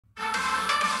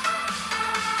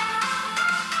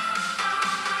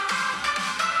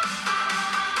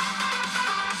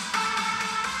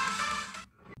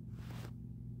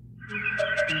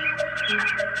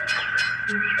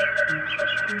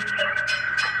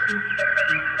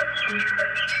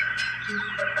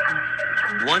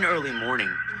One early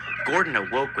morning, Gordon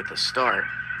awoke with a start.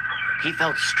 He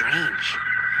felt strange,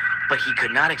 but he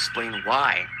could not explain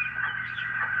why.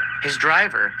 His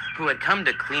driver, who had come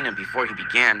to clean him before he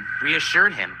began,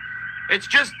 reassured him. "It's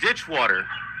just ditch water,"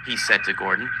 he said to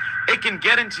Gordon. "It can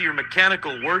get into your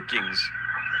mechanical workings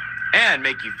and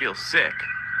make you feel sick."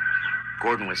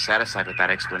 Gordon was satisfied with that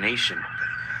explanation,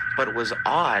 but what was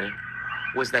odd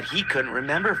was that he couldn't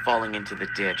remember falling into the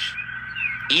ditch,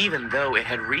 even though it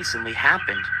had recently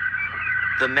happened.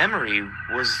 The memory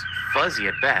was fuzzy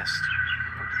at best.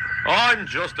 "I'm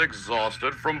just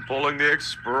exhausted from pulling the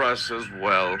express as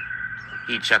well,"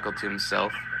 he chuckled to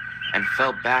himself and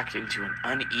fell back into an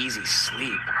uneasy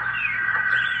sleep.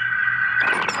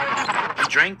 He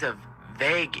dreamt of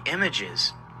vague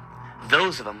images,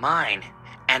 those of a mine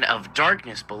and of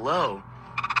darkness below.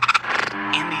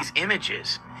 In these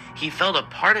images, he felt a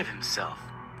part of himself,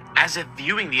 as if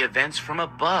viewing the events from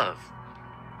above.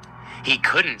 He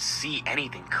couldn't see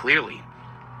anything clearly,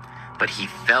 but he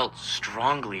felt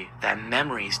strongly that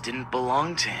memories didn't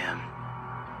belong to him.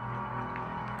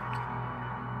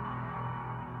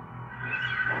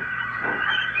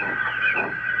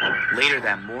 Later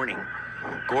that morning,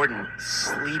 Gordon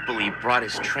sleepily brought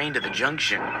his train to the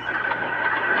junction.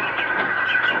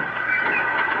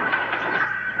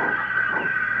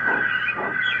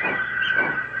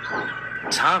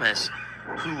 Thomas,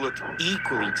 who looked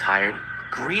equally tired,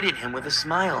 greeted him with a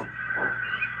smile.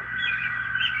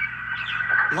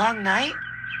 "Long night?"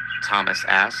 Thomas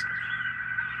asked.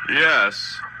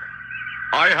 "Yes.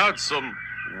 I had some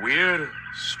weird,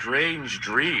 strange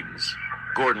dreams,"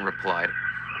 Gordon replied.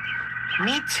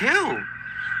 "Me too.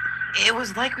 It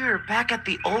was like we were back at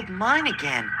the old mine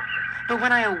again. But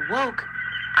when I awoke,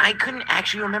 I couldn't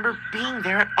actually remember being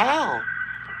there at all."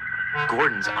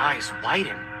 Gordon's eyes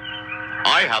widened.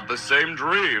 "I had the same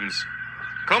dreams.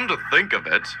 Come to think of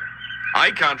it, I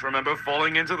can't remember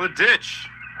falling into the ditch,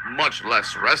 much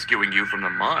less rescuing you from the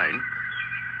mine."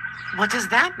 "What does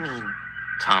that mean?"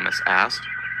 Thomas asked.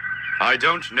 "I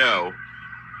don't know.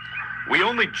 We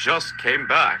only just came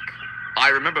back. I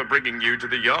remember bringing you to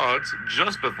the yards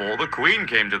just before the Queen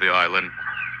came to the island."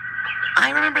 "I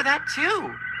remember that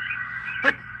too.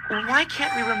 But why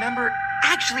can't we remember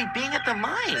actually being at the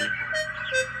mine?"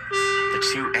 The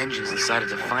two engines decided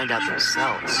to find out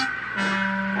themselves.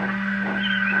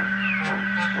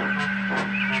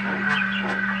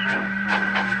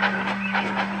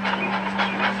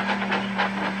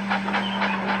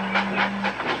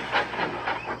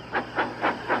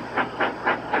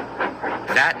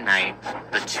 That night,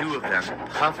 the two of them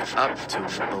puffed up to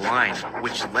the line,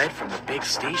 which led from the big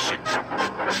station.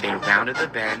 They rounded the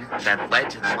bend that led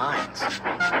to the mines.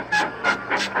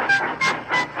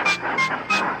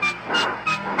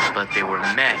 But they were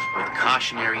met with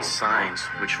cautionary signs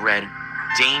which read,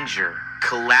 "Danger,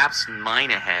 collapsed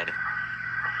mine ahead."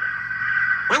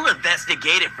 "We'll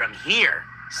investigate it from here,"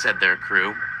 said their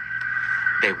crew.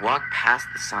 They walked past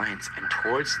the signs and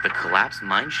towards the collapsed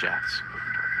mine shafts.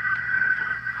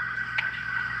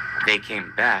 They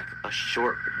came back a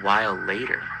short while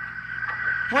later.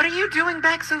 "What are you doing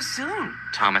back so soon?"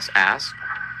 Thomas asked.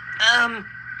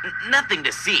 Nothing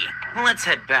to see. Let's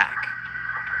head back."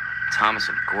 Thomas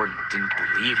and Gordon didn't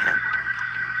believe him.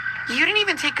 "You didn't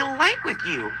even take a light with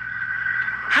you.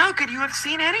 How could you have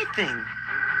seen anything?"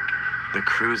 The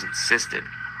crews insisted,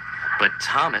 but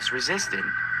Thomas resisted.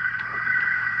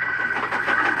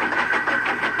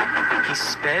 He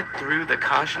sped through the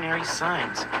cautionary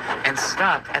signs and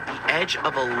stopped at the edge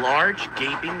of a large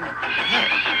gaping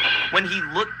pit. When he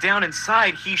looked down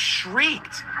inside, he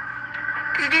shrieked.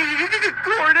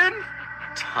 "Gordon!"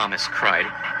 Thomas cried,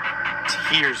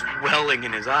 tears welling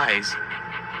in his eyes.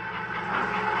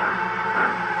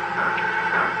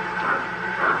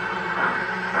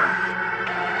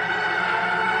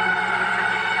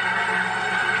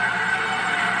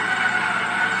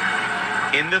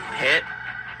 In the pit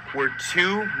were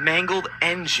two mangled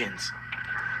engines.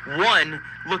 One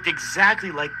looked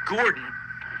exactly like Gordon,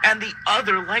 and the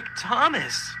other like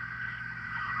Thomas.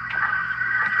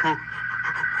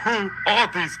 Who are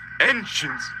these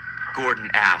engines?"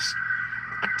 Gordon asked.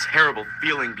 A terrible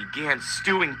feeling began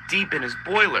stewing deep in his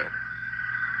boiler.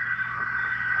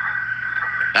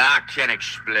 "I can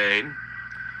explain,"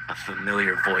 a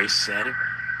familiar voice said.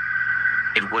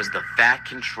 It was the fat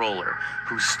controller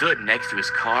who stood next to his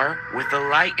car with a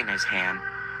light in his hand.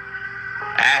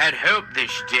 "I had hoped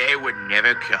this day would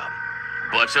never come,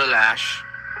 but alas,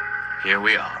 here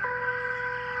we are."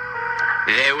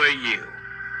 "There were you,"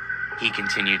 he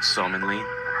continued sullenly.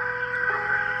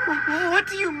 "What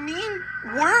do you mean,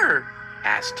 were?"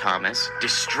 asked Thomas,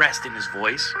 distressed in his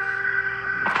voice.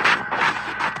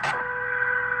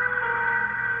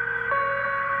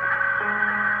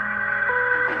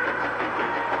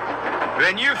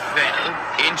 When you fell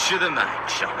into the mine,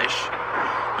 Thomas,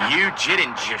 you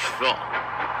didn't just fall.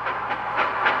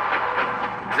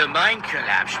 The mine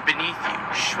collapsed beneath you,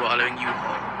 swallowing you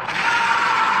whole.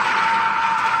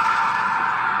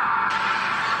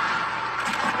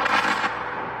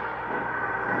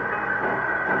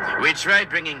 We tried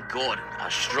bringing Gordon,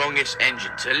 our strongest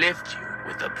engine, to lift you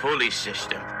with a pulley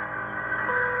system.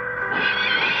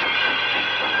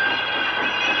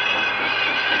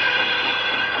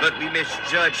 But we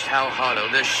misjudged how hollow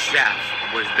the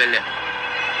shaft was below,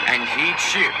 and he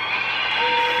too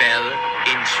fell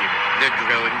into the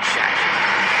growing chasm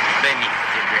beneath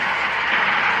the ground.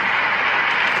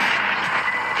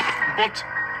 But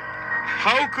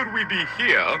how could we be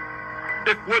here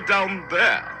if we're down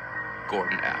there?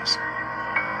 Gordon asked.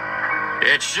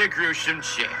 It's a gruesome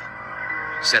tale,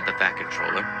 said the Fat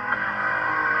Controller.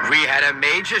 We had a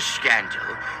major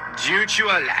scandal due to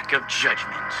a lack of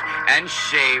judgment and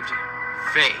shaved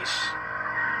face.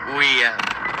 We,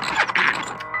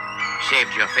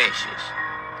 shaved your faces.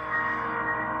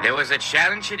 There was a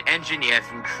talented engineer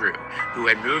from crew who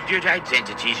had moved your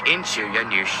identities into your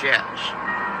new shells.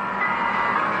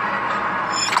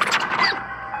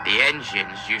 The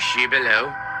engines you see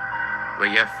below were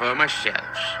your former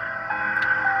selves.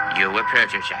 You were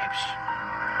prototypes.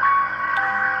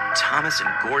 Thomas and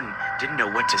Gordon didn't know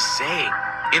what to say.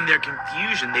 In their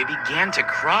confusion, they began to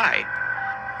cry.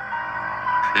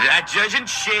 That doesn't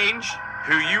change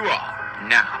who you are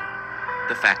now,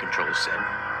 the Fat Controller said.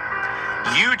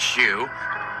 You two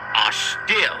are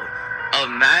still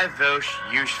of my most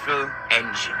useful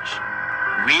engines.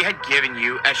 We had given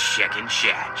you a second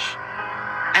chance.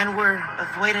 And we're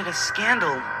avoided a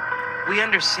scandal. We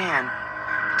understand,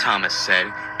 Thomas said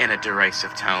in a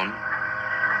derisive tone.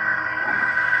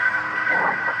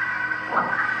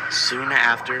 Soon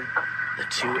after, the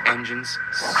two engines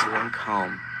slunk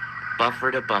home, buffer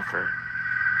to buffer.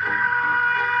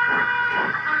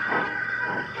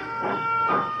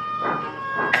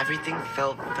 Everything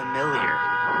felt familiar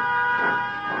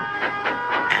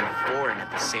and foreign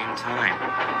at the same time.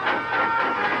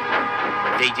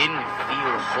 They didn't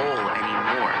feel whole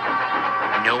anymore,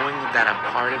 knowing that a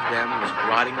part of them was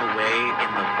rotting away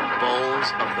in the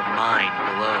bowls of the mine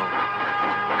below.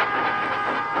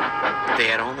 They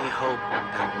had only hoped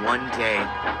that one day,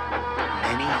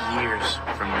 many years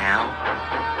from now,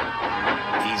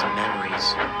 these memories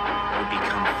would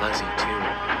become fuzzy too.